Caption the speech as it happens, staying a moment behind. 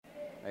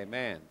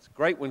Amen. It's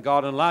great when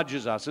God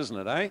enlarges us, isn't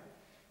it, eh?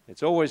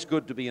 It's always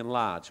good to be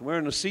enlarged. We're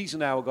in a season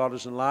now where God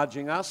is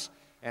enlarging us,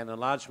 and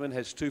enlargement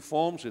has two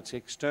forms. It's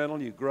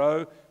external. You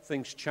grow,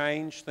 things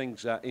change,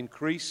 things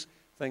increase,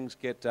 things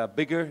get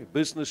bigger,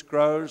 business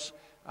grows,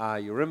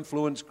 your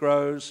influence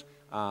grows,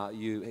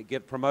 you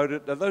get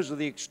promoted. Now, those are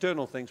the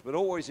external things, but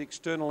always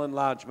external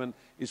enlargement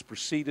is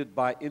preceded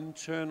by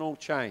internal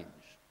change.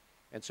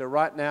 And so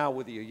right now,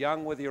 whether you're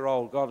young, whether you're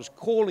old, God is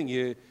calling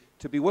you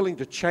to be willing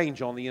to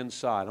change on the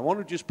inside. I want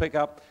to just pick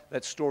up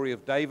that story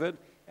of David,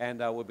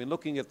 and we've been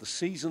looking at the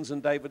seasons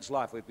in David's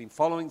life. We've been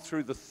following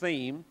through the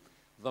theme,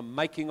 the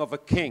making of a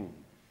king.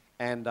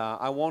 And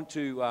I want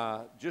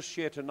to just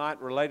share tonight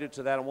related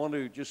to that. I want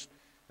to just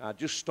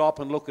stop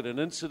and look at an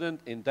incident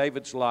in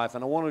David's life.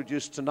 And I want to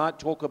just tonight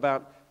talk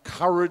about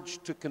courage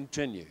to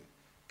continue.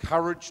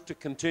 Courage to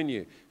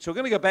continue. So we're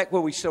going to go back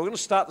where we started. We're going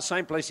to start the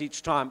same place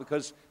each time,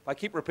 because if I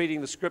keep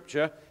repeating the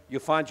scripture,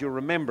 you'll find you'll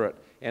remember it.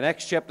 In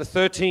Acts chapter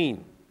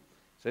 13.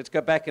 So let's go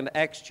back into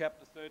Acts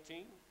chapter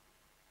 13.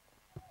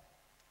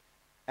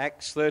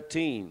 Acts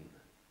 13.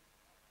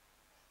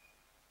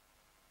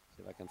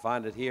 See if I can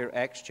find it here.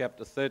 Acts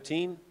chapter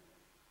 13.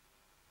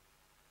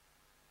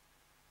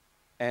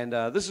 And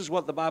this is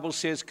what the Bible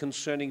says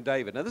concerning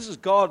David. Now, this is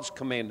God's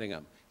commanding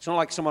him. It's not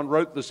like someone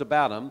wrote this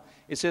about him.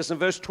 It says in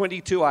verse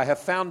 22, I have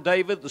found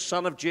David, the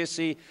son of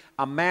Jesse,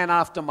 a man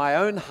after my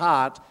own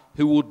heart,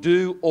 who will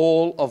do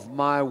all of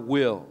my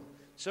will.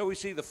 So we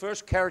see the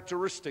first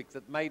characteristic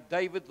that made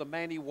David the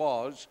man he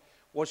was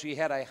he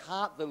had a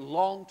heart that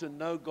longed to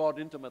know God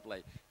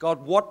intimately.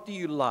 God, what do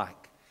you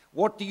like?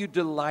 What do you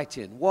delight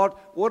in?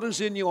 What is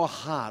in your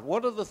heart?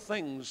 What are the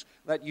things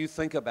that you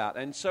think about?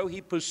 And so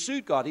he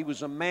pursued God. He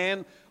was a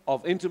man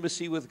of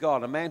intimacy with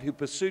God, a man who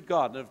pursued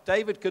God. And if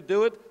David could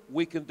do it,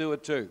 we can do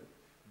it too.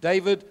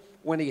 David,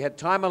 when he had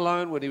time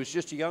alone, when he was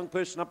just a young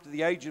person up to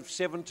the age of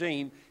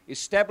 17,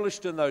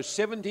 established in those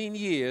 17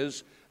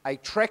 years a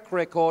track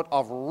record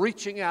of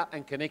reaching out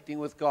and connecting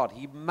with God.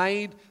 He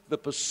made the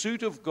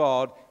pursuit of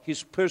God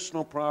his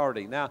personal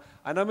priority. Now,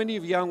 I know many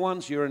of you young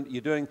ones, you're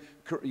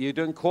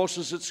doing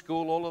courses at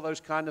school, all of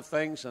those kind of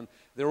things, and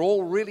they're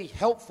all really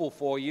helpful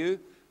for you.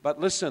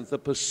 But listen, the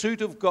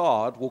pursuit of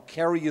God will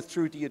carry you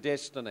through to your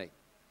destiny.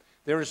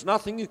 There is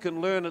nothing you can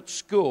learn at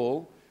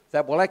school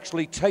that will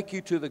actually take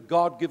you to the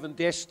God-given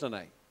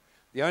destiny.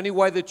 The only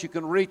way that you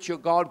can reach your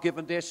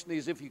God-given destiny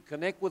is if you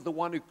connect with the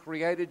one who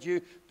created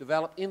you,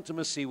 develop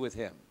intimacy with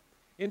him.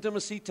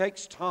 Intimacy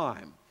takes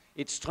time.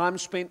 It's time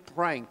spent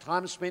praying,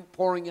 time spent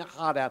pouring your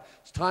heart out.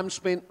 It's time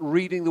spent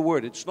reading the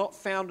Word. It's not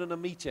found in a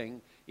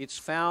meeting. It's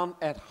found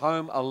at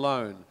home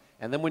alone.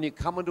 And then when you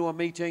come into a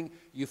meeting,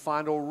 you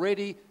find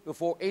already,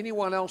 before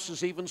anyone else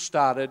has even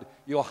started,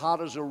 your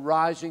heart is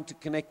arising to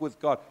connect with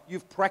God.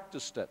 You've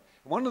practiced it.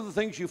 One of the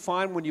things you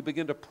find when you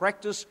begin to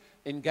practice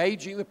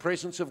engaging the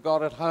presence of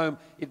God at home,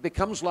 it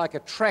becomes like a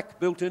track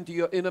built into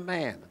your inner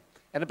man.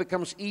 And it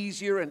becomes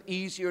easier and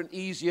easier and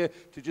easier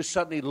to just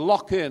suddenly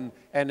lock in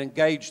and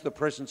engage the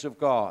presence of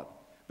God.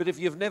 But if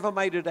you've never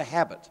made it a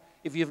habit,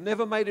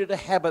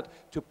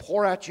 to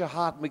pour out your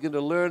heart and begin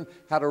to learn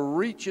how to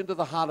reach into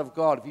the heart of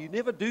God, if you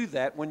never do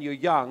that when you're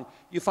young,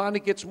 you find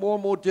it gets more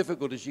and more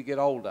difficult as you get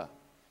older.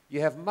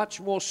 You have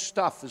much more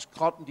stuff that's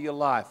caught into your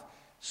life.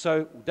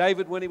 So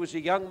David, when he was a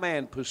young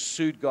man,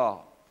 pursued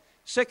God.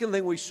 Second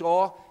thing we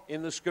saw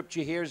in the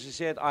scripture here is he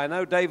said, I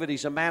know David,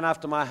 he's a man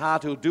after my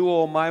heart who'll do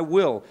all my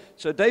will.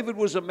 So David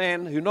was a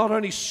man who not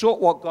only sought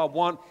what God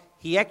wants,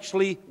 he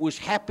actually was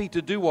happy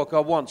to do what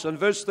God wants. So in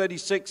verse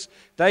 36,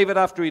 David,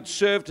 after he'd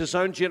served his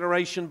own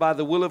generation by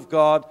the will of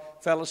God,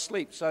 fell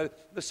asleep. So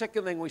the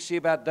second thing we see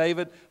about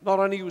David, not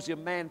only was he a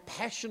man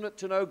passionate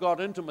to know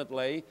God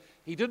intimately,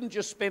 he didn't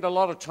just spend a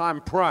lot of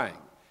time praying.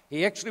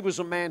 He actually was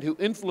a man who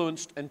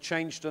influenced and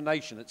changed a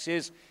nation. It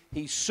says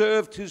he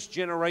served his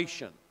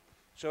generation.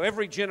 So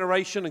every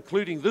generation,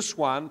 including this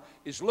one,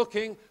 is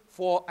looking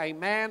for a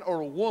man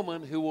or a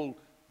woman who will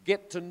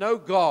get to know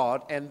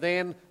God and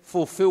then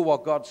fulfill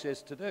what God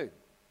says to do.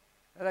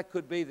 Now, that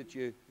could be that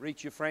you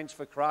reach your friends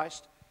for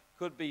Christ.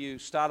 Could be you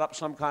start up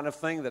some kind of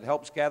thing that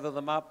helps gather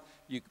them up.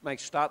 You may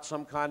start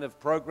some kind of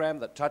program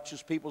that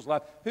touches people's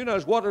life. Who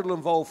knows what it'll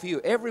involve for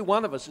you. Every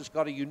one of us has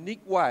got a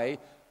unique way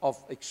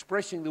of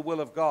expressing the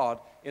will of God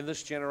in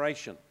this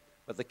generation.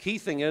 But the key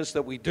thing is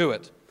that we do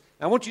it.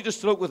 Now, I want you just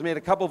to look with me at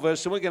a couple of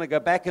verses, and we're going to go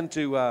back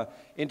into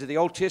the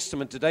Old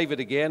Testament to David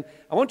again.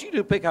 I want you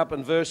to pick up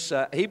in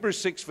Hebrews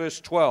 6,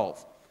 verse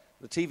 12.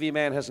 The TV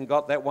man hasn't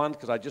got that one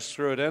because I just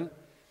threw it in.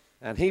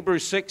 And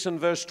Hebrews 6 and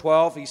verse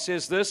 12, he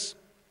says this.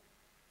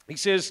 He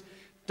says,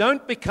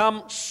 don't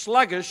become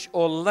sluggish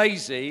or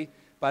lazy,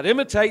 but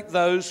imitate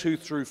those who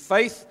through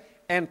faith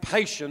and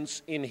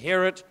patience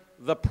inherit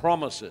the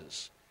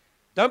promises.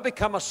 Don't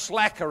become a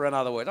slacker, in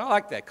other words. I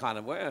like that kind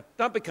of word.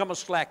 Don't become a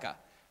slacker.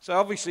 So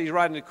obviously he's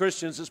writing to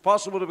Christians. It's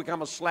possible to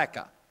become a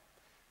slacker.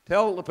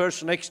 Tell the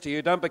person next to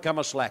you, don't become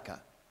a slacker.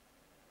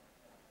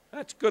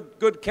 That's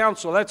good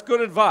counsel. That's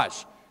good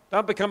advice.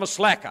 Don't become a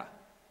slacker.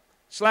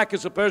 Slack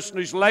is a person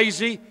who's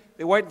lazy.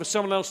 They're waiting for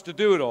someone else to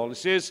do it all. It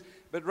says,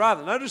 but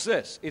rather, notice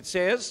this. It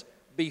says,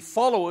 be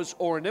followers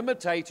or an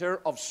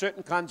imitator of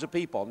certain kinds of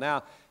people.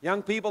 Now,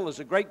 young people, there's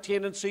a great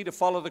tendency to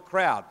follow the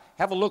crowd.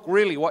 Have a look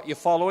really what you're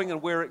following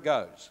and where it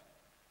goes.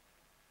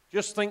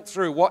 Just think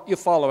through what you're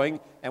following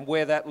and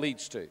where that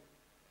leads to.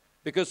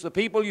 Because the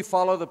people you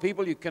follow, the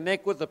people you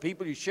connect with, the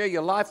people you share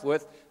your life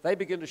with, they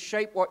begin to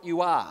shape what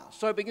you are.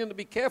 So begin to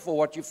be careful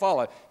what you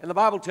follow. And the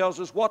Bible tells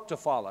us what to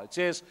follow. It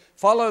says,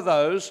 follow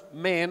those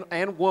men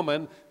and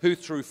women who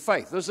through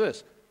faith, there's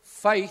this,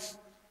 faith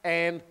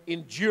and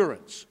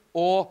endurance,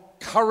 or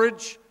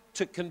courage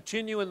to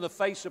continue in the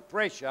face of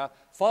pressure.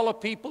 Follow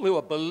people who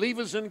are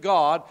believers in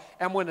God,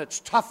 and when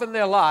it's tough in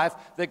their life,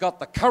 they've got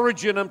the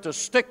courage in them to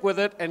stick with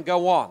it and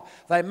go on.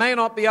 They may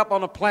not be up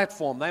on a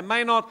platform. They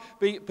may not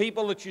be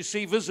people that you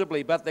see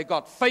visibly, but they've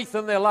got faith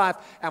in their life.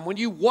 And when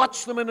you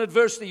watch them in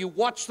adversity, you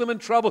watch them in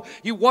trouble,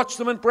 you watch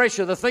them in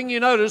pressure, the thing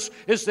you notice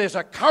is there's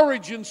a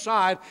courage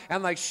inside,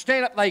 and they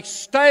stand up, they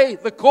stay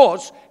the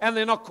course, and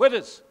they're not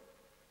quitters.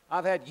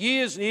 I've had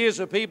years and years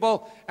of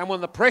people, and when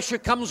the pressure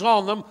comes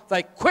on them,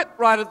 they quit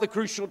right at the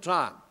crucial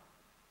time.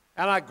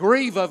 And I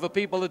grieve over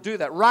people that do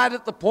that. Right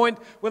at the point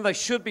when they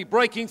should be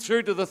breaking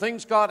through to the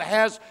things God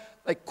has,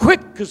 they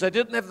quit because they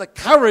didn't have the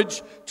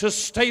courage to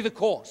stay the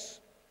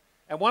course.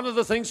 And one of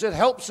the things that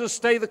helps us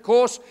stay the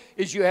course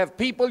is you have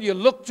people you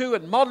look to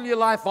and model your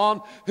life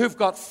on who've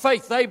got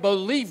faith. They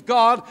believe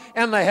God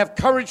and they have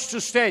courage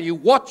to stand. You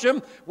watch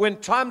them when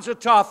times are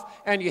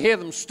tough and you hear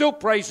them still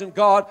praising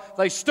God.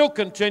 They still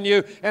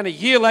continue, and a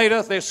year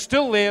later they're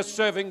still there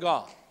serving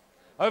God.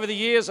 Over the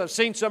years I've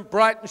seen some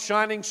bright and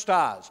shining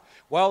stars.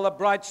 Well, the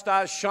bright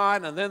stars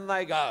shine and then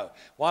they go.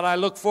 What I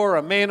look for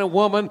are men and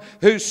women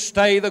who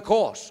stay the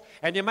course.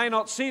 And you may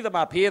not see them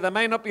up here. They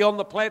may not be on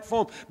the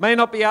platform, may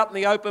not be out in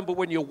the open, but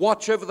when you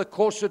watch over the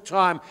course of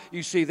time,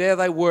 you see there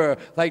they were.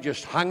 They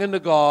just hung into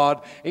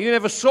God. And you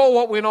never saw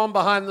what went on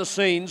behind the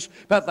scenes,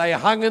 but they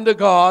hung into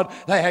God.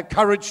 They had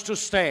courage to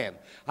stand.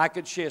 I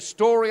could share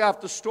story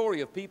after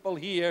story of people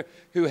here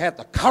who had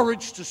the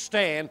courage to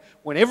stand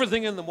when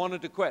everything in them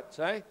wanted to quit,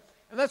 see?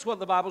 And that's what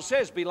the Bible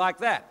says, be like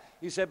that.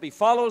 He said, be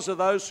followers of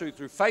those who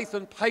through faith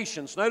and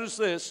patience, notice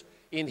this,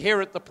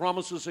 inherit the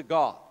promises of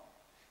God.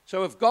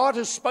 So if God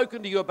has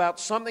spoken to you about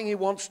something He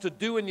wants to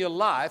do in your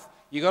life,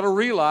 you've got to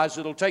realize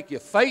it'll take you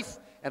faith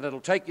and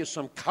it'll take you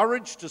some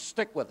courage to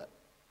stick with it.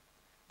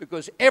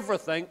 Because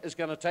everything is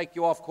going to take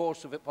you off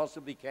course if it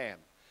possibly can.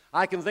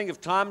 I can think of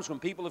times when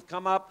people have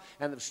come up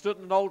and they've stood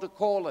in an altar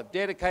call, they've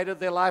dedicated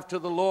their life to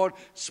the Lord,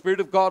 Spirit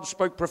of God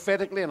spoke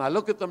prophetically, and I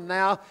look at them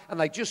now and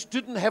they just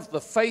didn't have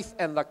the faith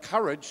and the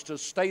courage to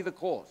stay the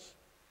course.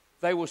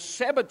 They were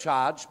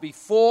sabotaged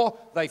before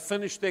they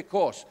finished their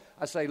course.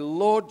 I say,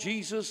 Lord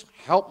Jesus,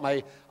 help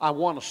me. I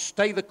want to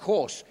stay the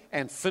course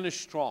and finish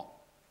strong.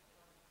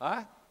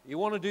 Huh? You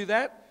want to do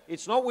that?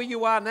 It's not where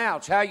you are now,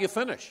 it's how you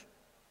finish.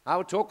 I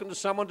was talking to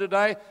someone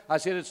today. I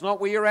said, it's not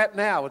where you're at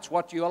now. It's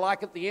what you're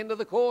like at the end of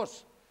the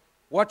course.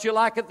 What you're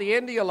like at the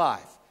end of your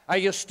life. Are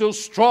you still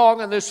strong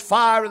and there's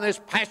fire and there's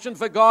passion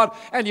for God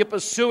and you're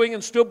pursuing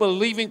and still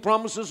believing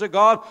promises of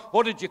God?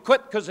 Or did you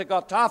quit because it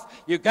got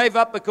tough? You gave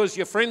up because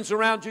your friends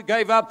around you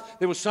gave up.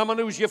 There was someone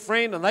who was your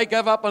friend and they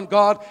gave up on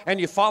God and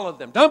you followed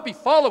them. Don't be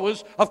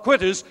followers of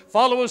quitters,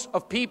 followers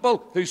of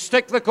people who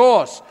stick the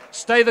course.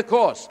 Stay the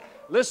course.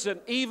 Listen,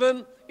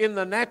 even in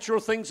the natural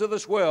things of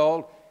this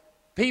world,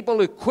 people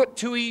who quit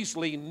too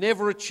easily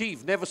never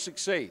achieve, never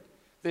succeed.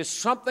 There's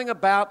something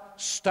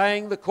about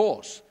staying the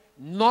course,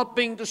 not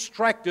being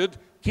distracted,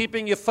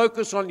 keeping your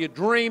focus on your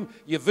dream,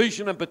 your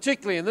vision, and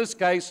particularly in this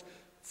case,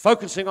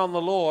 focusing on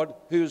the Lord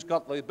who's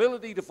got the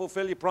ability to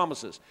fulfill your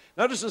promises.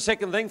 Notice the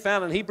second thing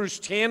found in Hebrews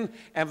 10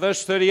 and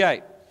verse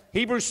 38.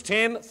 Hebrews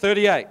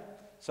 10:38.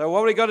 So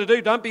what we got to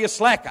do? Don't be a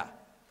slacker,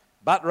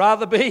 but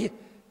rather be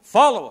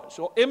followers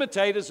or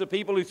imitators of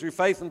people who through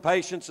faith and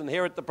patience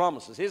inherit the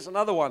promises. Here's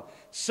another one,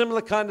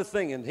 similar kind of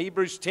thing in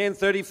Hebrews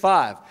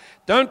 10:35.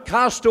 Don't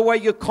cast away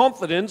your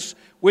confidence,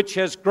 which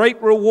has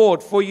great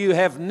reward, for you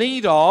have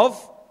need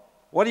of,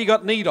 what do you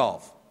got need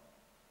of?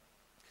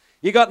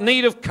 You got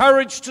need of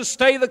courage to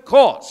stay the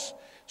course,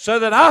 so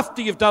that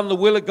after you've done the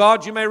will of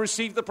God, you may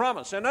receive the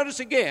promise. So notice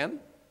again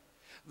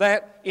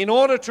that in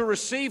order to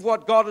receive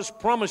what God has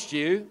promised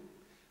you,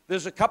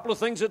 there's a couple of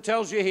things it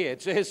tells you here.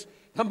 It says,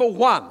 number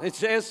one, it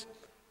says,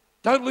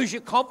 don't lose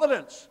your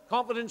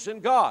confidence in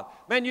God.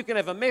 Man, you can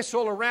have a mess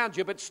all around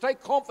you, but stay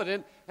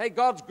confident. Hey,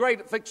 God's great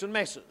at fixing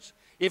messes.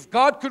 If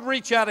God could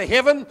reach out of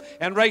heaven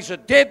and raise a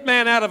dead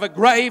man out of a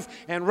grave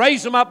and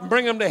raise him up and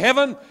bring him to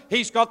heaven,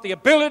 He's got the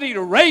ability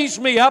to raise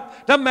me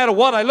up. Doesn't matter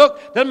what I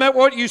look, doesn't matter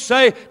what you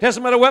say,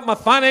 doesn't matter what my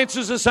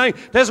finances are saying,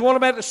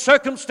 doesn't matter the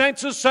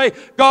circumstances say.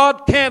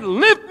 God can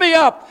lift me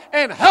up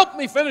and help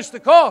me finish the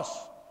course.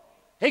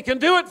 He can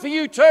do it for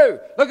you too.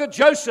 Look at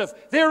Joseph.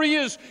 There he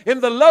is in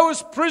the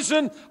lowest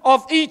prison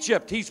of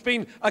Egypt. He's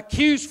been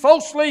accused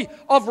falsely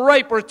of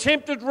rape or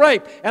attempted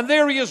rape. And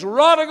there he is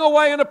rotting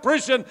away in a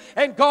prison.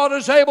 And God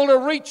is able to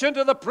reach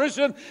into the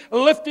prison,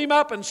 lift him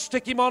up and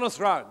stick him on a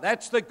throne.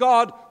 That's the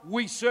God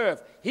we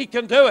serve. He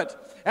can do it.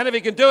 And if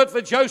He can do it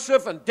for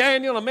Joseph and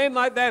Daniel and men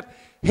like that,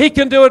 He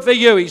can do it for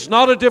you. He's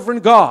not a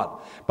different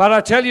God. But I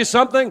tell you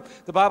something,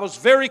 the Bible's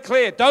very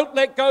clear. Don't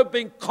let go of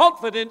being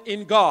confident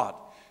in God.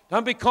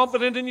 Don't be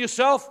confident in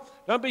yourself.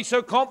 Don't be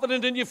so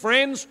confident in your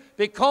friends.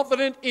 Be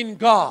confident in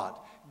God.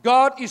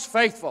 God is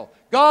faithful.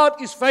 God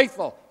is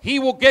faithful. He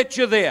will get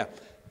you there.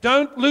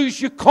 Don't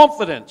lose your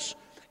confidence.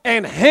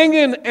 And hang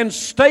in and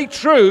stay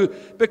true,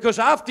 because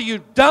after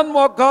you've done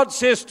what God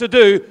says to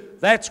do,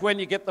 that's when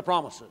you get the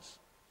promises.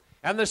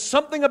 And there's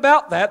something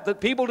about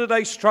that people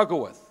today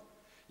struggle with.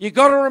 You've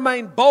got to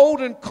remain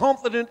bold and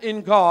confident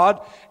in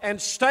God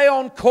and stay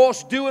on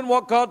course doing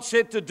what God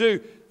said to do.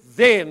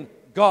 Then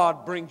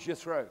God brings you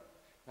through.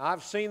 Now,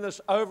 I've seen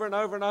this over and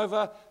over and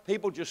over.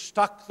 People just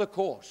stuck the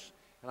course.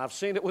 And I've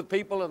seen it with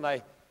people, and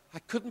I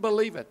couldn't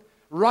believe it.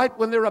 Right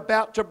when they're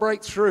about to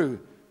break through,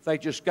 they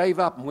just gave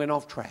up and went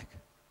off track.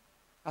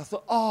 I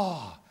thought,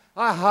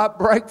 I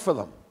heartbreak for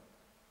them.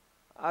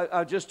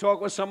 I just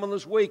talked with someone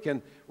this week,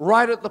 and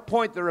right at the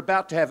point they're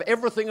about to have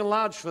everything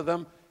enlarged for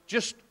them,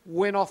 just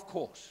went off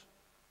course.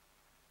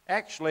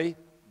 Actually,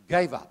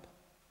 gave up.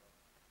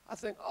 I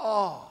think,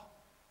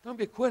 don't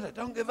be a quitter.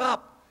 Don't give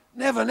up.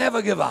 Never,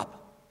 never give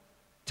up.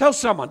 Tell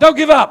someone, don't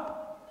give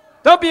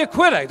up. Don't be a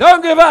quitter.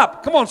 Don't give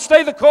up. Come on,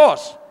 stay the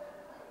course.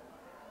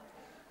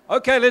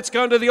 Okay, let's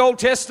go into the Old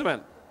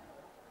Testament.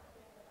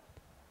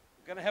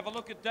 We're going to have a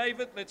look at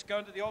David. Let's go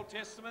into the Old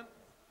Testament.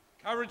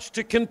 Courage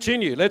to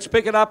continue. Let's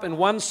pick it up in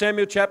 1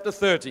 Samuel chapter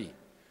 30.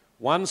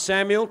 1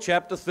 Samuel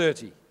chapter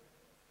 30.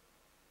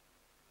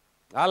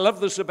 I love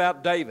this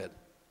about David.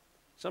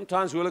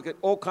 Sometimes we look at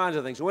all kinds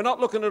of things. We're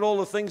not looking at all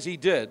the things he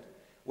did.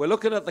 We're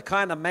looking at the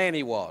kind of man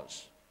he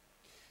was.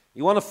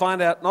 You want to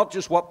find out not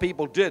just what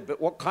people did,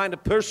 but what kind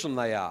of person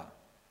they are.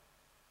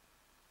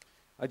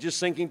 I'm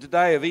just thinking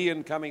today of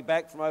Ian coming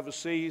back from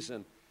overseas,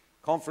 and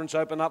conference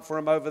opened up for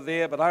him over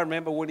there. But I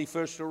remember when he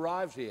first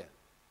arrived here.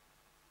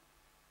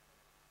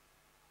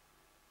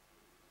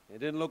 It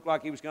didn't look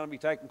like he was going to be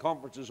taking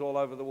conferences all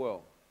over the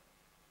world.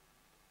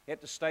 He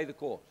had to stay the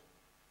course.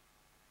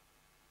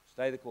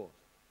 Stay the course.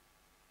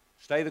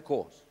 Stay the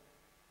course.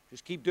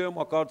 Just keep doing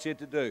what God said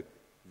to do.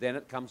 Then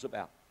it comes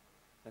about.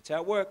 That's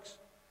how it works.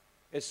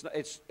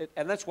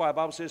 And that's why the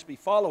Bible says be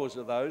followers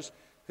of those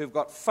who've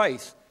got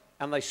faith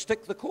and they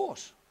stick the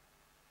course.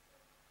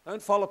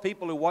 Don't follow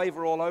people who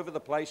waver all over the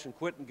place and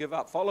quit and give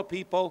up. Follow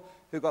people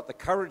who've got the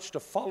courage to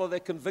follow their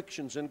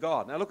convictions in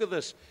God. Now look at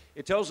this.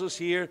 It tells us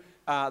here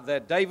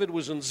that David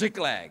was in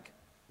Ziklag.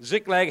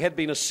 Ziklag had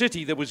been a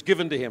city that was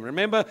given to him.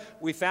 Remember,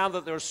 we found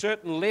that there are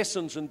certain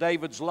lessons in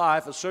David's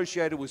life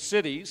associated with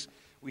cities.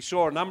 We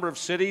saw a number of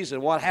cities and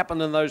what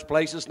happened in those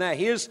places. Now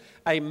here's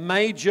a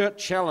major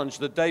challenge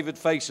that David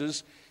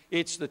faces.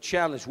 It's the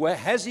challenge. Where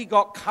has he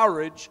got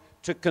courage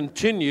to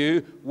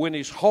continue when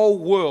his whole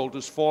world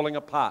is falling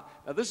apart?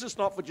 Now, this is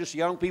not for just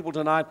young people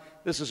tonight.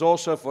 This is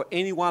also for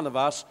any one of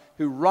us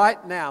who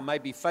right now may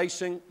be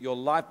facing your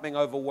life being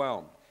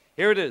overwhelmed.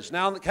 Here it is.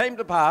 Now, it came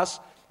to pass,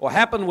 or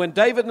happened when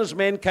David and his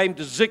men came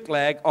to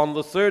Ziklag on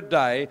the third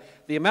day,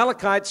 the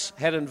Amalekites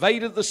had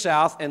invaded the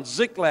south and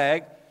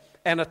Ziklag,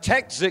 and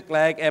attacked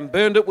Ziklag and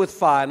burned it with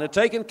fire, and had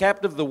taken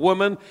captive the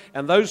women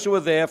and those who were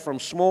there from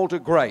small to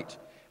great.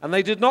 And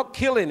they did not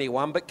kill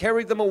anyone, but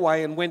carried them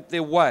away and went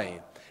their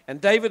way.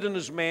 And David and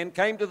his men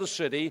came to the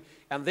city,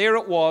 and there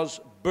it was,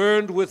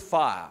 burned with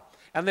fire.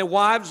 And their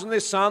wives and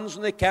their sons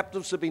and their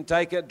captives had been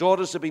taken,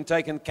 daughters had been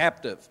taken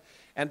captive.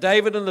 And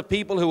David and the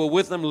people who were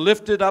with them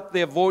lifted up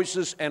their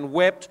voices and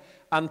wept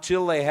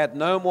until they had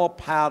no more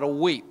power to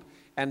weep.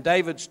 And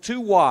David's two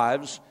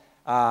wives,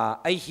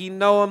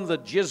 Ahinoam the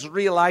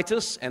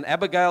Jezreelitess and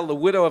Abigail the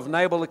widow of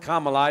Nabal the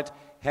Carmelite,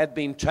 had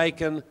been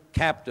taken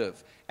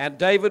captive. And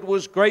David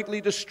was greatly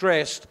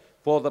distressed,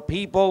 for the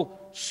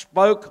people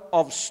spoke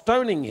of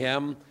stoning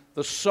him.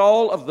 The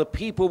soul of the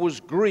people was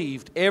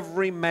grieved,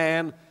 every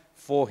man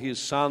for his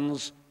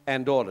sons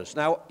and daughters.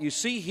 Now, you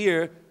see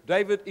here,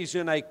 David is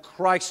in a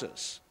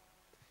crisis.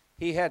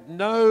 He had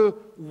no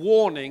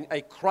warning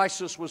a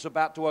crisis was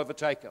about to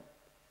overtake him.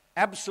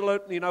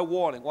 Absolutely no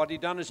warning. What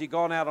he'd done is he'd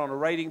gone out on a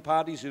raiding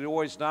party, as he'd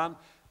always done.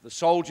 The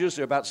soldiers,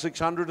 there were about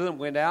 600 of them,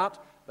 went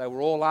out. They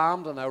were all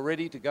armed and they were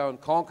ready to go and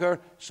conquer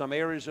some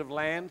areas of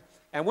land.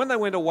 And when they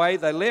went away,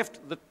 they left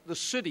the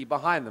city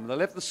behind them. They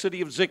left the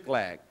city of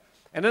Ziklag.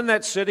 And in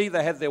that city,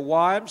 they had their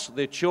wives,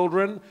 their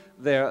children,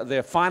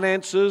 their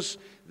finances,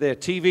 their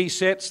TV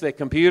sets, their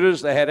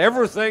computers. They had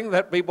everything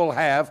that people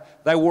have.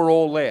 They were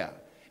all there.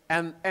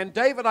 And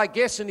David, I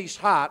guess in his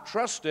heart,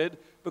 trusted,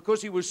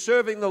 because he was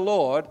serving the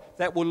Lord,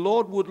 that the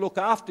Lord would look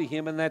after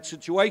him in that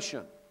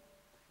situation.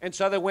 And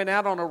so they went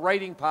out on a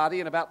raiding party,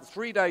 and about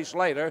 3 days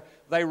later,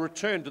 they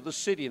returned to the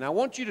city. And I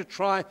want you to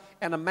try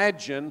and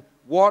imagine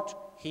what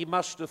he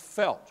must have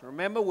felt.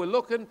 Remember, we're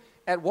looking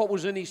at what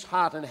was in his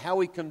heart and how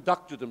he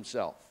conducted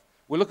himself.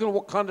 We're looking at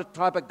what kind of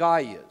type of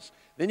guy he is.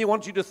 Then you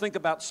want you to think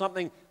about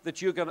something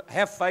that you're going to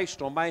have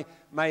faced or may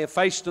have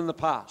faced in the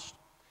past.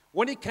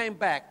 When he came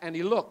back and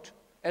he looked,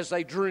 as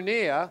they drew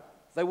near,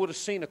 they would have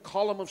seen a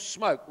column of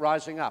smoke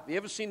rising up. You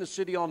ever seen a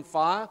city on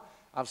fire?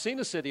 I've seen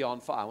a city on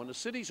fire. When a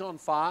city's on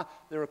fire,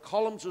 there are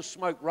columns of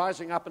smoke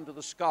rising up into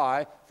the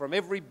sky from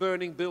every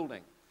burning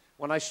building.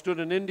 When I stood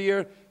in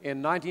India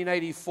in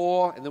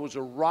 1984 and there was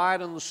a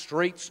riot in the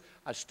streets,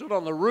 I stood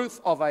on the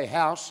roof of a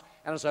house,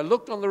 and as I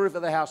looked on the roof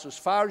of the house, as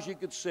far as you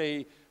could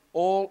see,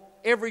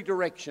 every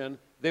direction,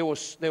 there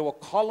were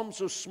columns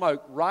of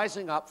smoke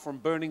rising up from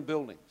burning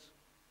buildings.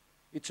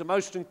 It's a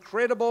most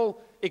incredible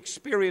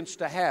experience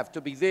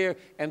to be there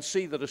and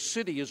see that a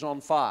city is on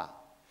fire.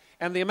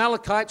 And the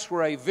Amalekites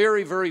were a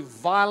very, very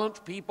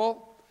violent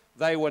people.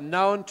 They were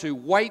known to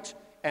wait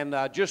and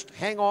just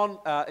hang on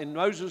in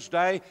Moses'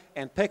 day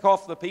and pick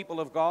off the people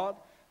of God.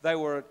 They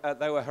were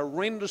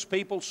horrendous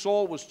people.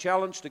 Saul was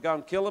challenged to go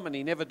and kill them, and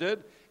he never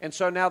did. And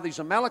so now these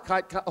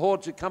Amalekite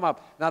hordes had come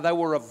up. Now they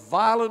were a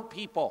violent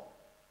people.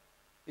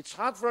 It's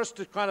hard for us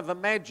to kind of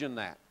imagine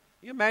that.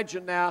 You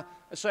imagine now,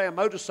 say a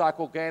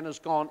motorcycle gang has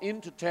gone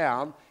into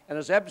town and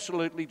has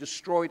absolutely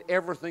destroyed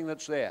everything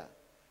that's there.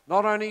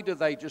 Not only did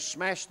they just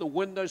smash the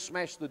windows,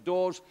 smash the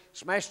doors,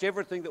 smashed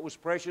everything that was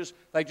precious,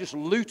 they just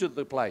looted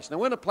the place. Now,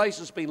 when a place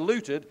has been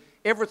looted,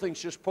 everything's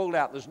just pulled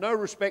out. There's no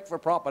respect for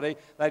property.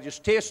 They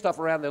just tear stuff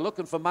around. They're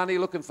looking for money,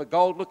 looking for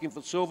gold, looking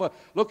for silver,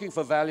 looking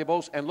for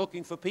valuables, and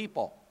looking for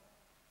people.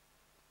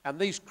 And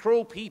these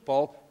cruel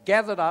people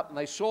gathered up, and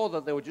they saw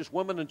that there were just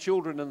women and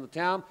children in the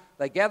town.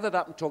 They gathered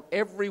up and took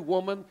every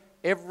woman,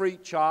 every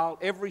child,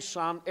 every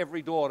son,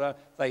 every daughter.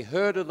 They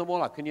herded them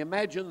all up. Can you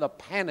imagine the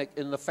panic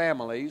in the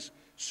families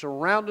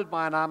surrounded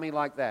by an army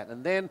like that?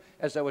 And then,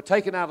 as they were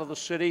taken out of the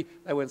city,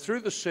 they went through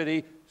the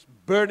city,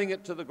 burning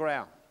it to the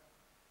ground,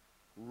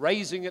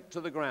 razing it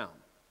to the ground.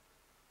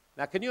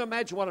 Now, can you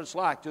imagine what it's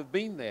like to have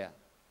been there,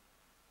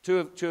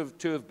 to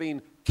have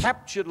been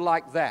captured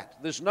like that?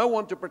 There's no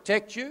one to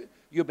protect you.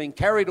 You've been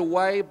carried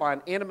away by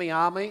an enemy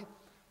army.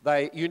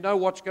 You know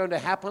what's going to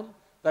happen.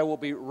 They will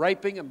be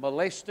raping and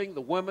molesting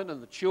the women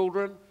and the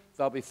children.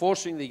 They'll be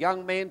forcing the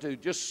young men to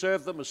just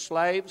serve them as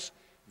slaves.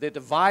 They're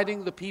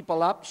dividing the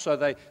people up, so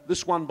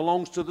this one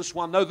belongs to this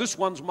one. No, this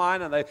one's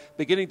mine, and they're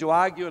beginning to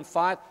argue and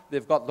fight.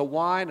 They've got the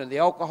wine and the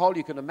alcohol.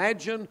 You can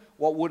imagine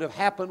what would have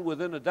happened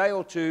within a day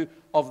or two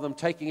of them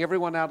taking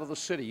everyone out of the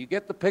city. You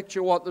get the picture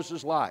of what this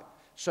is like.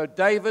 So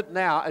David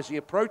now, as he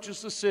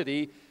approaches the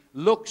city,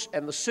 looks,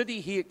 and the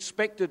city he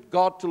expected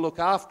God to look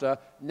after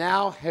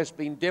now has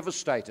been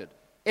devastated.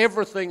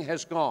 Everything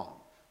has gone.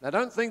 Now,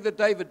 don't think that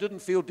David didn't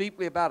feel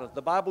deeply about it.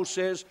 The Bible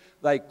says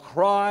they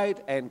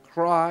cried and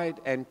cried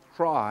and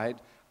cried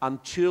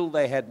until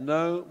they had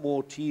no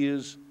more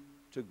tears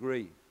to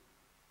grieve.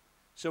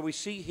 So we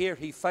see here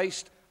he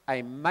faced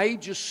a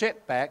major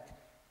setback,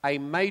 a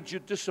major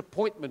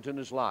disappointment in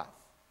his life.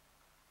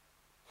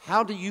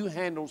 How do you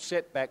handle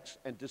setbacks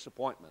and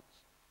disappointments?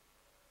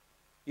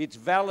 It's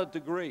valid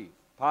to grieve.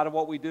 Part of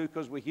what we do,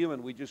 because we're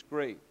human, we just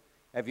grieve.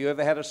 Have you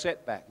ever had a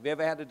setback? Have you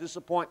ever had a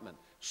disappointment?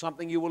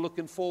 Something you were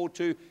looking forward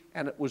to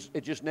and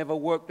it just never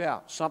worked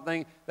out.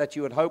 Something that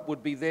you had hoped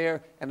would be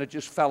there and it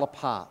just fell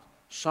apart.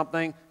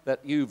 Something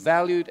that you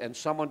valued and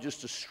someone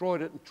just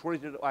destroyed it and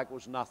treated it like it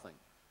was nothing.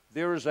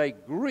 There is a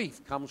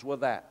grief comes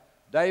with that.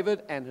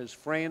 David and his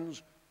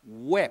friends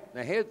wept.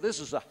 Now here, this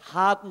is a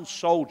hardened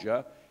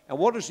soldier, and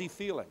what is he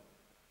feeling?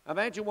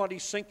 Imagine what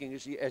he's thinking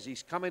as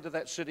he's come into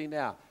that city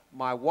now.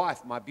 My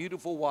wife, my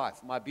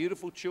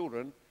beautiful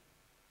children,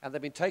 and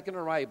they've been taken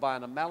away by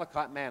an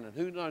Amalekite man, and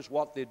who knows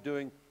what they're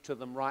doing to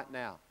them right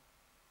now.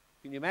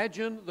 Can you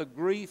imagine the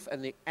grief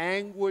and the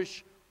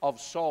anguish of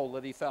soul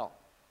that he felt?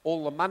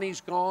 All the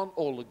money's gone,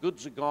 all the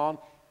goods are gone,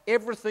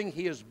 everything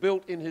he has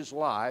built in his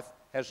life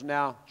has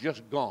now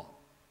just gone.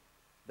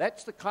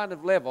 That's the kind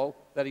of level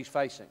that he's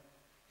facing.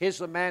 Here's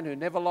the man who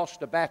never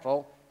lost a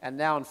battle, and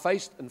now in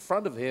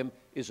front of him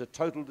is a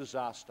total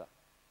disaster.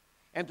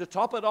 And to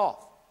top it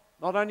off,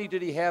 not only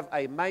did he have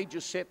a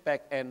major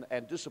setback and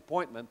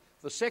disappointment,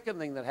 the second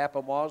thing that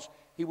happened was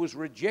he was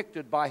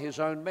rejected by his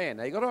own men.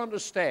 Now, you've got to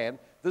understand,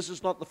 this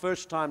is not the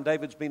first time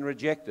David's been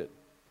rejected.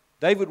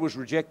 David was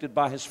rejected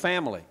by his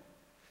family.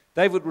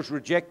 David was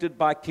rejected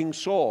by King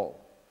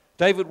Saul.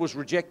 David was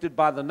rejected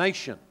by the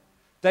nation.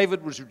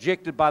 David was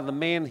rejected by the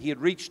men he had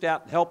reached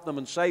out and helped them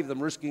and saved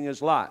them, risking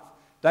his life.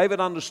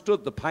 David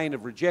understood the pain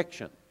of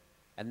rejection.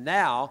 And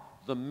now,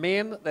 the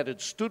men that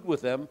had stood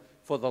with him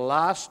for the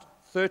last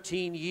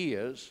 13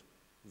 years,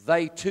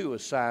 they too are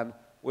saying,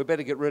 we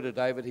better get rid of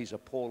David, he's a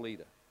poor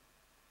leader.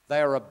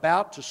 They are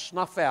about to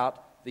snuff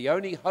out the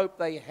only hope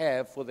they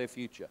have for their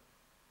future.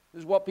 This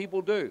is what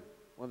people do.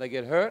 When they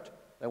get hurt,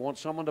 they want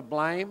someone to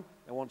blame,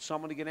 they want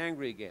someone to get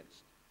angry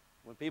against.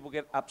 When people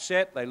get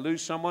upset, they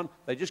lose someone,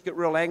 they just get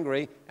real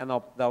angry, and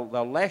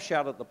they'll lash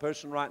out at the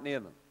person right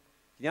near them.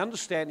 You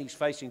understand he's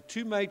facing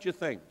two major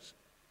things: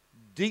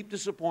 deep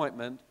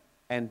disappointment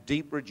and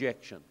deep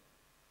rejection.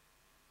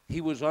 He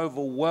was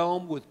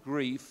overwhelmed with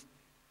grief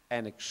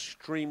and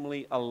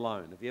extremely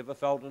alone. Have you ever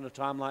felt in a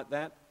time like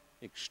that?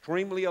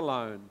 Extremely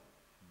alone,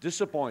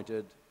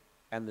 disappointed,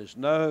 and there's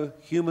no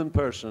human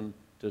person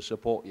to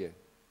support you.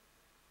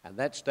 And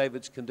that's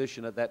David's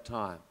condition at that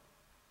time.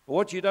 But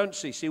what you don't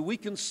see, we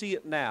can see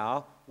it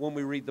now when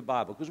we read the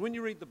Bible. Because when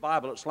you read the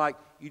Bible, it's like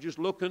you just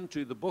look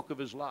into the book of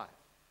his life.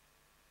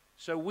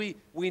 So we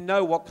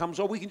know what comes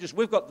on.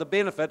 We've got the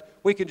benefit.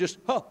 We can just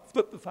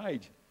flip the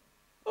page.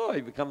 Oh,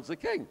 he becomes the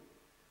king.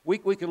 We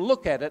can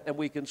look at it and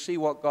we can see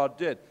what God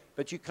did.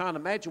 But you can't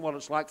imagine what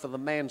it's like for the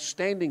man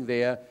standing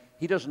there.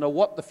 He doesn't know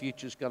what the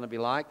future's going to be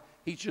like.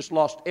 He's just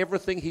lost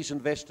everything he's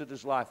invested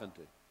his life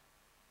into.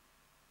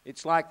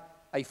 It's like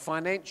a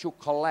financial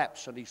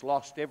collapse, and he's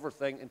lost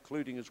everything,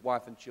 including his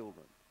wife and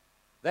children.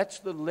 That's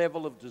the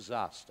level of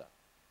disaster.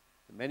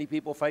 Many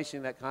people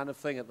facing that kind of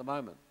thing at the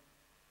moment.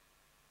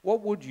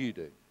 What would you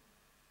do?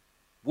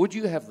 Would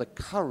you have the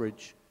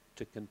courage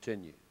to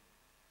continue?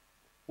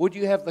 Would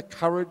you have the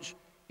courage,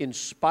 in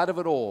spite of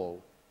it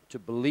all, to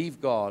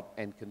believe God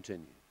and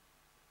continue?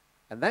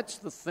 And that's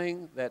the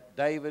thing that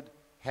David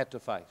had to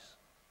face.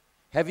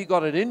 Have you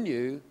got it in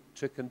you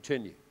to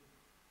continue?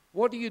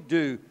 What do you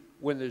do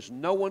when there's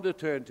no one to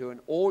turn to and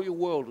all your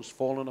world has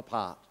fallen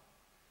apart?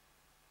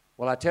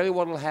 Well, I tell you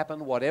what will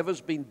happen.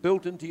 Whatever's been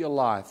built into your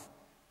life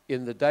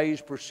in the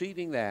days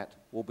preceding that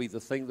will be the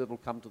thing that will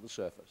come to the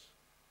surface.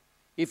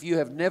 If you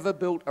have never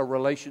built a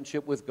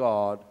relationship with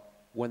God,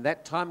 when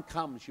that time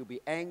comes, you'll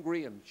be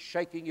angry and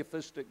shaking your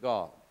fist at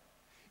God.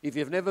 If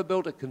you've never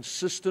built a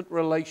consistent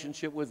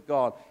relationship with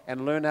God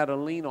and learn how to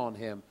lean on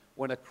Him,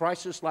 when a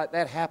crisis like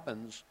that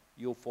happens,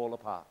 you'll fall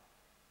apart.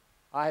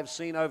 I have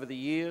seen over the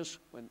years,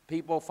 when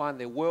people find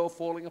their world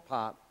falling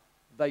apart,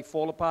 they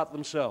fall apart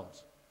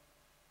themselves.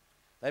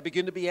 They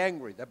begin to be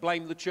angry. They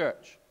blame the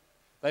church.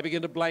 They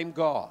begin to blame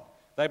God.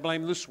 They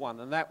blame this one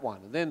and that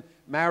one. And then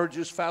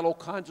marriages fail, all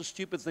kinds of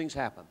stupid things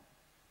happen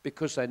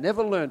because they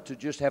never learned to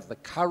just have the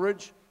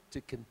courage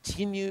to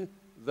continue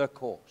the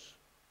course.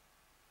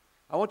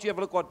 I want you to have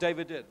a look at what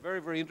David did.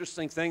 Very, very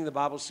interesting thing the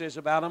Bible says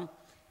about him.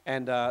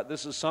 And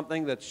this is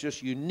something that's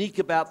just unique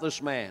about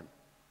this man.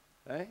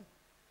 Okay?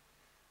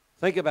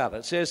 Think about it.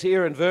 It says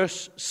here in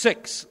verse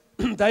 6,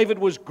 David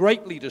was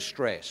greatly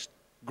distressed,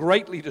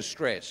 greatly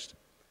distressed,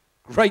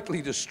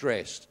 greatly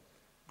distressed,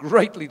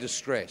 greatly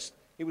distressed.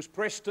 He was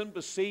pressed and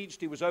besieged.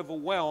 He was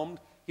overwhelmed.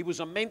 He was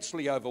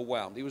immensely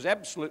overwhelmed. He was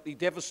absolutely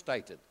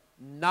devastated,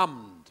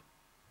 numbed,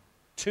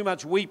 too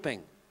much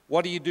weeping.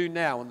 What do you do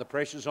now when the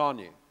pressure's on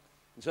you?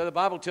 And so the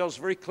Bible tells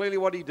very clearly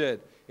what he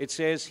did. It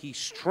says he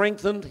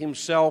strengthened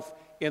himself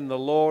in the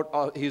Lord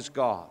his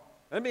God.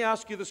 Let me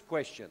ask you this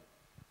question.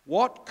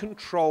 What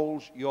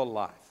controls your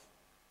life?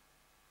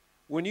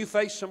 When you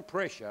face some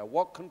pressure,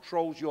 what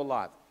controls your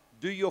life?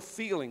 Do your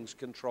feelings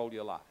control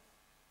your life?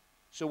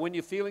 So when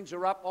your feelings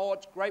are up, oh,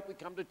 it's great, we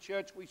come to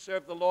church, we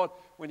serve the Lord.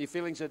 When your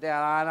feelings are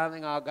down, I don't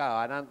think I'll go.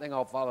 I don't think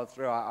I'll follow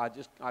through. I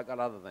got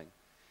other things.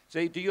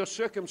 See, do your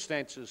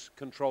circumstances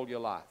control your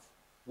life?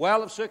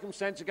 Well, if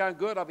circumstances are going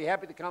good, I'll be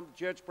happy to come to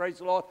church, praise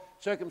the Lord.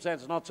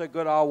 Circumstances not so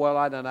good, oh, well,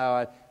 I don't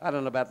know. I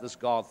don't know about this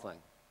God thing.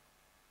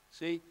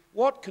 See,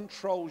 what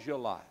controls your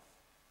life?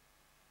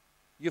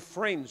 Your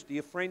friends, do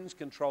your friends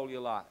control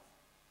your life?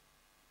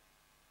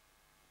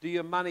 Do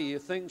your money, your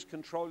things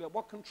control your life?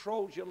 What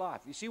controls your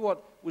life? You see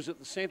what was at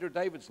the center of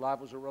David's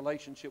life was a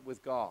relationship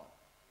with God.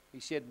 He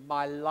said,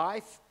 my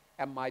life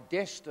and my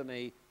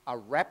destiny are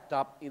wrapped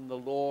up in the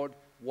Lord.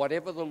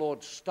 Whatever the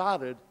Lord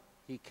started,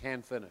 He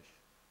can finish.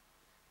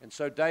 And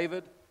so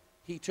David,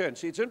 he turned.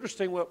 See, it's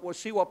interesting. We'll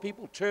see what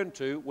people turn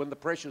to when the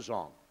pressure's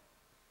on.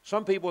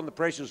 Some people, when the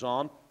pressure's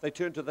on, they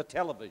turn to the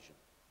television.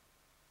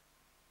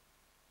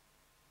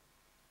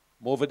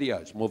 More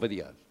videos, more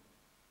videos.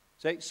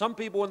 See, some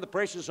people, when the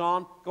pressure's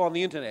on, go on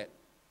the internet.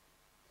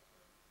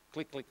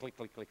 Click, click, click,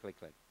 click, click, click,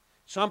 click.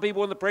 Some people,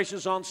 when the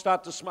pressure's on,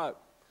 start to smoke.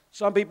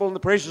 Some people, when the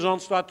pressure's on,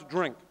 start to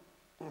drink.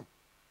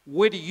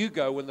 Where do you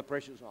go when the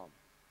pressure's on?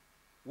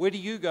 Where do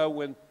you go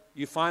when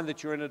you find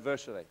that you're in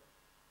adversity?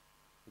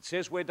 It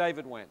says where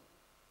David went.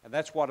 And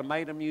that's what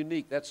made him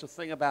unique. That's the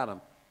thing about him.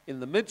 In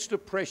the midst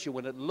of pressure,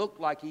 when it looked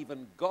like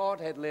even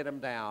God had let him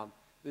down,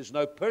 there's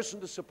no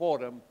person to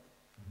support him,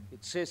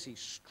 it says he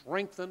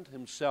strengthened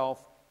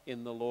himself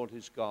in the Lord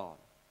his God.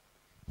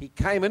 He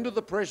came into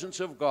the presence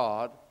of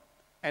God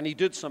and he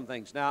did some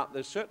things. Now,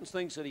 there's certain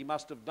things that he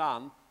must have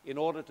done in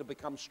order to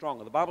become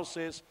stronger. The Bible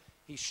says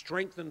he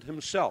strengthened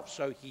himself.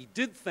 So he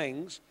did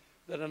things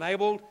that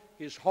enabled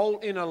his whole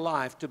inner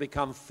life to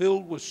become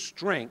filled with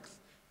strength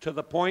to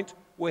the point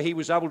where he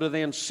was able to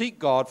then seek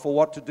God for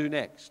what to do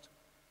next.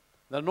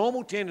 The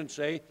normal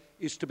tendency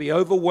is to be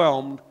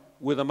overwhelmed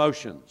with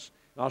emotions.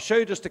 And I'll show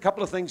you just a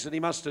couple of things that he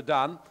must have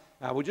done.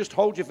 We'll just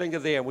hold your finger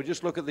there and we'll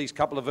just look at these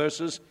couple of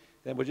verses,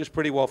 then we're just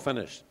pretty well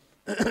finished.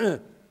 I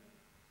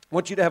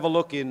want you to have a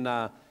look in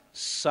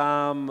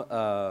Psalm,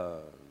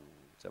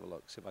 let's have a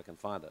look, see if I can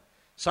find it.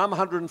 Psalm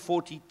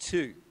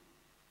 142,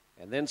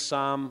 and then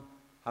Psalm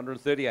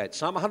 138.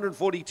 Psalm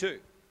 142.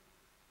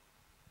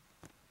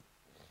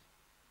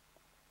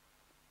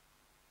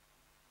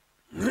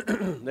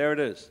 There it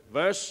is.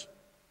 Verse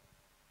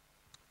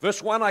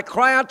 1, I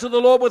cry out to the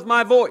Lord with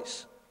my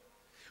voice.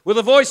 With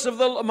the voice of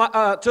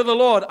to the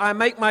Lord, I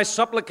make my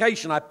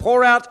supplication. I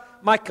pour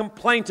out my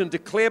complaint and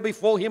declare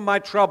before Him my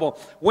trouble.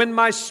 When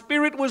my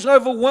spirit was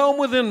overwhelmed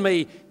within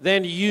me,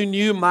 then you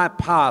knew my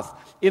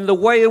path in the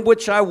way in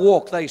which I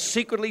walk. They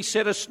secretly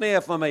set a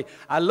snare for me.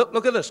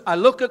 Look at this. I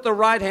look at the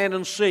right hand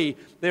and see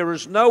there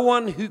is no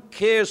one who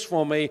cares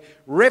for me.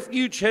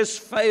 Refuge has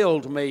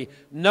failed me.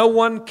 No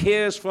one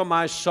cares for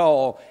my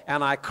soul.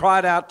 And I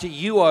cried out to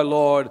you, O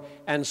Lord,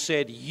 and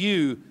said,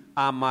 you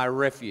are my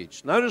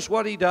refuge. Notice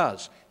what he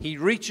does. He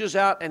reaches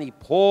out and he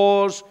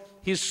pours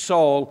his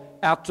soul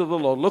out to the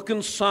Lord. Look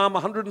in Psalm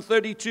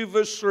 132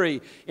 verse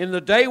 3. In the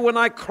day when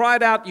I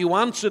cried out, you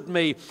answered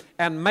me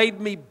and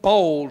made me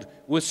bold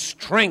with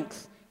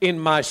strength in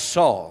my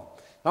soul.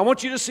 I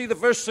want you to see the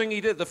first thing he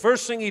did. The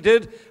first thing he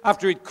did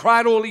after he'd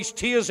cried all these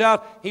tears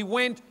out, he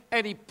went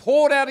and he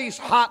poured out his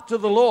heart to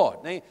the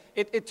Lord. Now,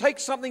 it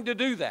takes something to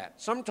do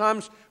that.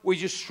 Sometimes we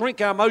just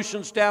shrink our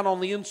emotions down on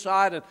the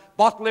inside and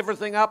bottle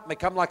everything up and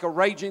become like a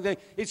raging thing.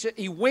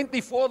 He went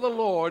before the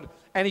Lord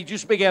and he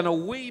just began to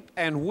weep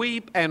and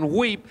weep and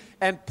weep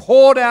and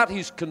poured out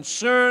his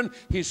concern,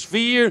 his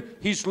fear,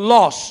 his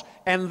loss.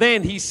 And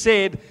then he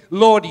said,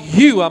 Lord,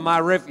 you are my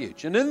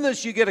refuge. And in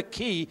this you get a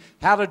key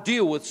how to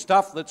deal with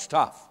stuff that's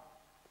tough.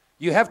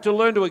 You have to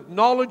learn to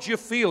acknowledge your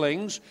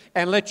feelings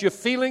and let your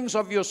feelings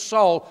of your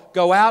soul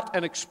go out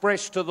and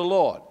express to the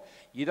Lord.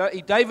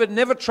 David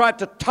never tried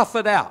to tough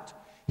it out.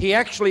 He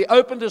actually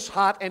opened his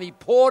heart and he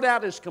poured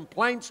out his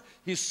complaints,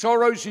 his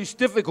sorrows, his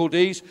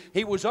difficulties.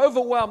 He was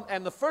overwhelmed,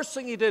 and the first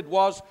thing he did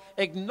was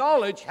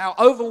acknowledge how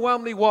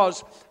overwhelmed he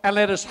was and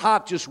let his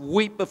heart just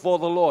weep before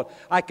the Lord.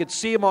 I could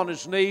see him on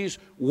his knees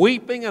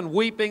weeping and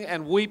weeping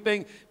and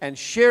weeping and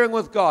sharing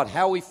with God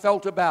how he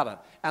felt about it.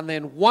 And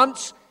then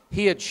once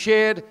he had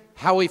shared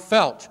how he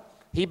felt,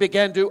 he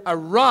began to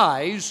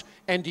arise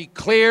and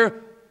declare,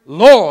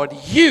 Lord,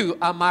 you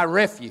are my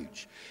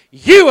refuge.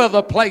 You are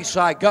the place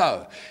I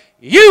go.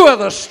 You are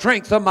the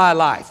strength of my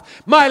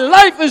life. My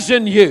life is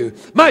in you.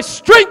 My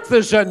strength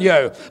is in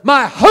you.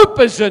 My hope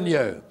is in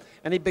you.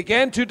 And he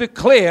began to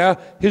declare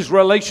his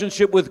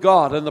relationship with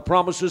God and the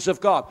promises of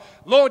God.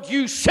 Lord,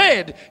 you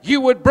said you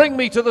would bring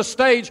me to the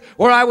stage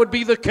where I would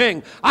be the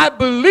king. I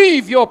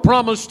believe your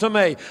promise to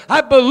me.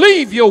 I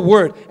believe your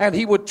word. And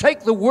he would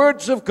take the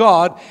words of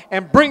God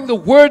and bring the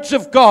words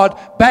of God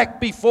back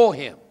before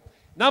him.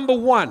 Number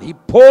one, he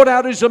poured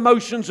out his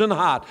emotions and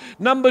heart.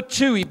 Number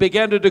two, he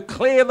began to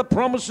declare the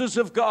promises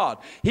of God.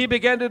 He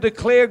began to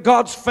declare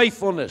God's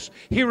faithfulness.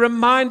 He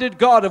reminded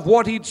God of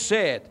what he'd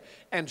said.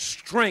 And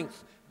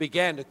strength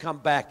began to come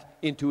back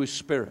into his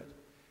spirit.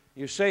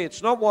 You say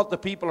it's not what the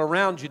people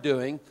around you are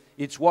doing.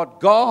 It's what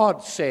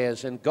God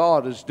says and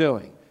God is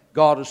doing.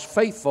 God is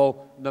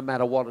faithful no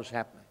matter what is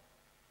happening.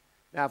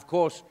 Now, of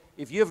course,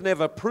 if you've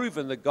never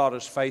proven that God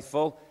is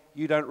faithful,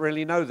 you don't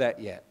really know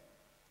that yet.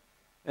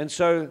 And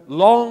so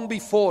long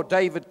before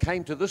David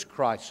came to this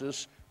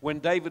crisis, when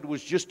David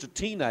was just a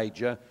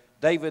teenager,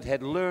 David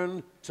had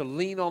learned to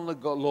lean on the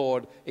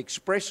Lord,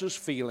 express his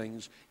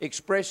feelings,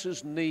 express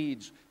his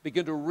needs,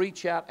 begin to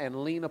reach out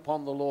and lean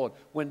upon the Lord.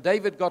 When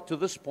David got to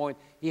this point,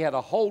 he had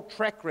a whole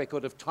track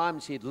record of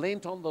times he'd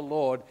leaned on the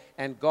Lord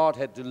and God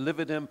had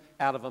delivered him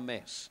out of a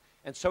mess.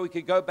 And so he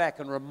could go back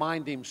and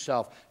remind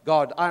himself,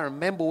 God, I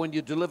remember when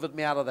you delivered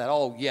me out of that.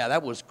 Oh, yeah,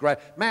 that was great.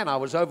 Man, I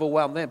was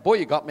overwhelmed then. Boy,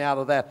 you got me out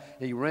of that.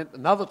 He went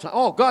another time.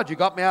 Oh, God, you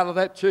got me out of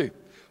that too.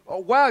 Oh,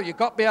 wow, you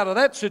got me out of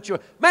that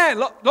situation. Man,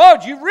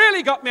 Lord, you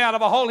really got me out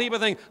of a whole heap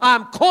of things.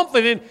 I'm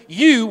confident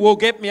you will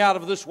get me out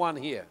of this one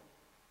here.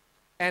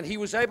 And he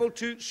was able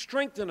to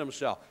strengthen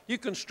himself. You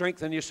can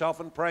strengthen yourself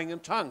in praying in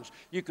tongues.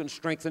 You can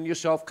strengthen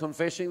yourself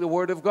confessing the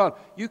word of God.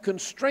 You can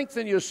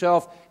strengthen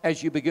yourself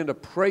as you begin to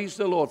praise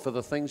the Lord for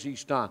the things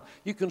he's done.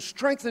 You can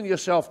strengthen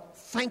yourself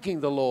thanking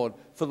the Lord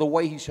for the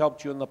way he's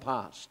helped you in the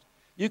past.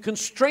 You can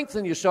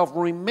strengthen yourself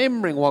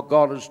remembering what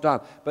God has done.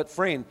 But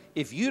friend,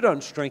 if you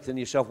don't strengthen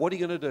yourself, what are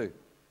you going to do?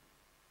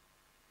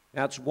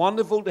 Now, it's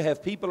wonderful to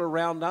have people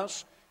around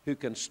us who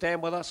can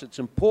stand with us. It's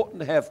important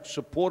to have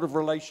supportive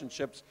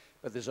relationships.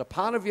 But there's a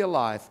part of your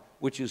life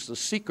which is the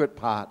secret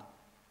part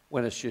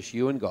when it's just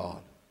you and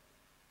God.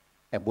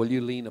 And will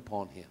you lean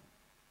upon him?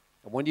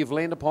 And when you've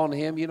leaned upon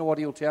him, you know what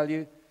he'll tell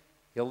you?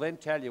 He'll then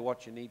tell you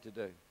what you need to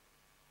do.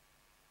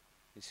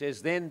 He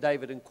says, then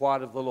David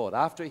inquired of the Lord.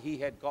 After he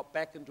had got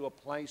back into a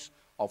place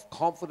of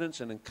confidence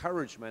and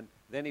encouragement,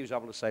 then he was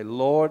able to say,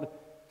 Lord,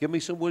 give me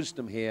some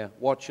wisdom here.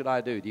 What should I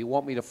do? Do you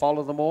want me to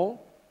follow them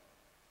all?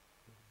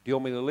 Do you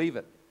want me to leave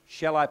it?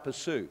 Shall I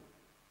pursue?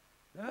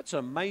 That's an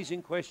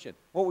amazing question.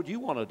 What would you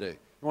want to do?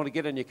 You want to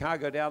get in your car,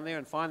 go down there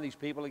and find these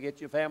people and get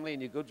your family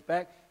and your goods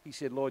back? He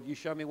said, Lord, you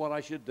show me what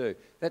I should do.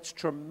 That's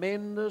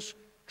tremendous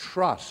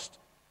trust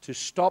to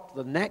stop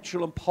the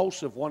natural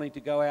impulse of wanting to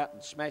go out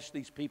and smash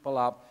these people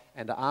up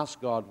and to ask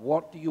God,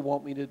 what do you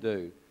want me to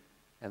do?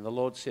 And the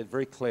Lord said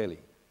very clearly,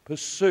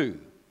 pursue,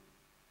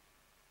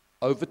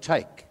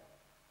 overtake,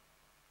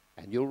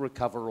 and you'll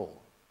recover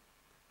all.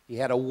 He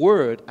had a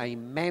word, a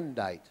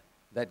mandate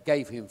that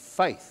gave him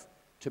faith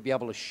to be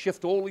able to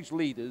shift all these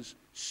leaders,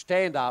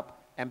 stand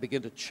up, and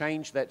begin to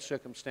change that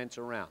circumstance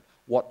around.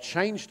 What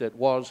changed it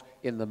was,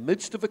 in the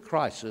midst of a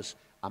crisis,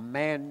 a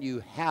man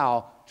knew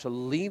how to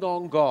lean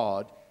on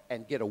God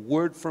and get a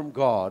word from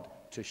God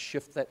to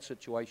shift that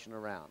situation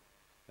around.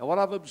 And what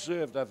I've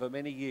observed over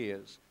many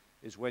years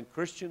is when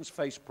Christians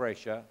face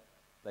pressure,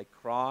 they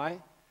cry,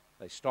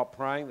 they stop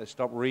praying, they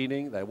stop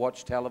reading, they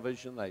watch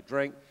television, they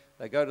drink,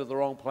 they go to the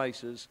wrong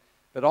places,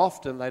 but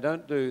often they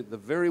don't do the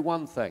very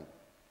one thing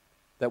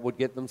that would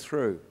get them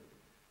through,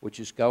 which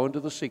is go into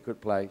the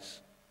secret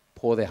place,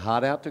 pour their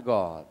heart out to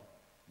God,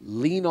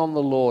 lean on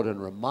the Lord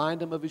and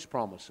remind Him of His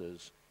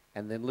promises,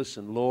 and then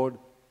listen, Lord,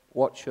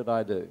 what should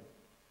I do?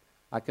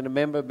 I can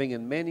remember being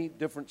in many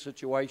different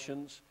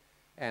situations,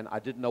 and I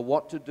didn't know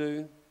what to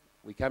do.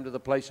 We came to the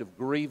place of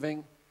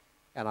grieving,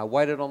 and I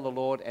waited on the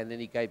Lord, and then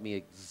He gave me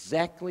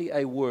exactly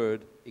a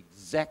word,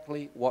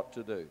 exactly what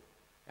to do.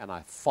 And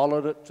I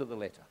followed it to the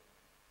letter.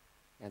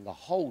 And the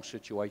whole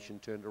situation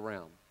turned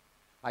around.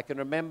 I can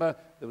remember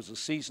there was a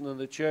season in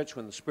the church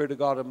when the Spirit of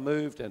God had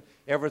moved, and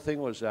everything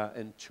was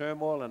in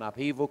turmoil and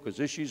upheaval because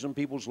issues in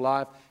people's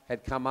life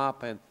had come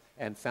up,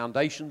 and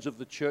foundations of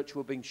the church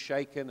were being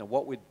shaken, and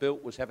what we'd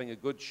built was having a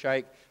good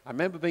shake. I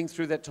remember being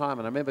through that time,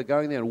 and I remember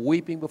going there and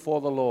weeping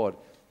before the Lord.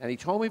 And He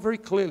told me very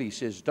clearly, He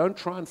says, don't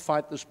try and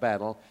fight this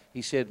battle.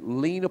 He said,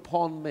 lean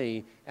upon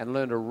me and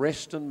learn to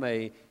rest in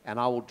me, and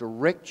I will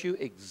direct you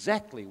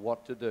exactly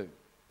what to do.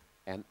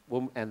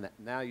 And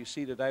now you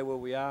see today where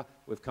we are.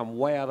 We've come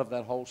way out of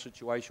that whole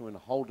situation. We're in a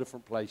whole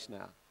different place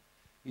now.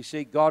 You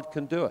see, God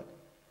can do it.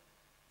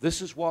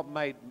 This is what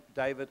made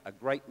David a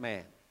great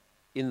man.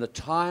 In the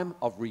time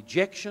of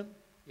rejection,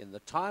 in the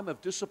time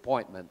of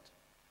disappointment,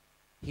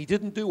 he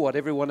didn't do what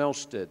everyone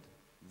else did.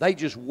 They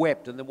just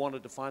wept and they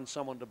wanted to find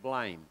someone to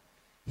blame.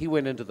 He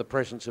went into the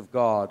presence of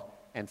God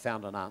and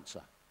found an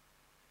answer.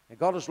 And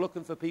God is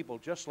looking for people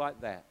just like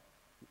that.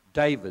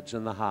 David's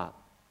in the heart.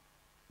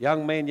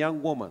 Young man,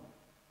 young woman,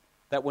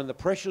 that when the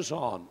pressure's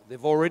on,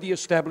 they've already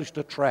established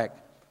a track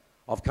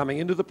of coming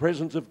into the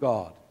presence of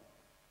God.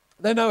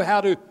 They know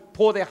how to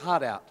pour their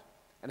heart out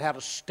and how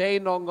to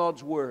stand on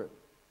God's word.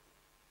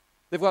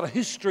 They've got a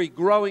history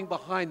growing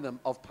behind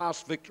them of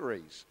past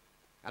victories.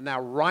 And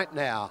now, right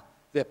now,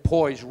 they're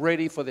poised,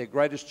 ready for their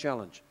greatest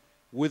challenge.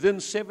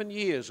 Within 7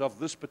 years of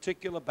this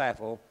particular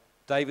battle,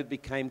 David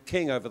became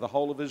king over the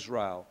whole of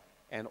Israel,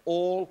 and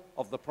all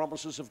of the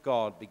promises of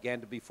God began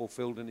to be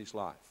fulfilled in his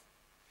life.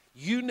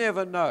 You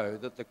never know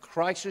that the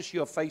crisis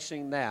you're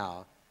facing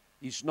now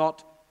is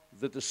not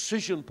the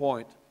decision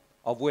point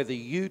of whether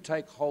you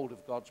take hold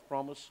of God's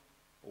promise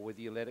or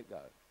whether you let it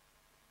go.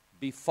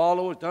 Be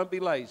followers, don't be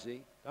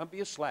lazy, don't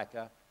be a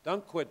slacker,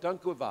 don't quit,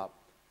 don't give up,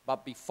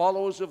 but be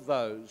followers of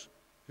those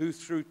who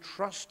through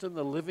trust in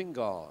the living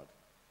God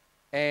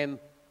and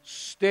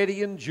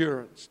steady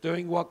endurance,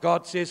 doing what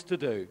God says to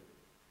do,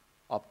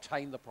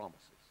 obtain the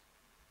promise.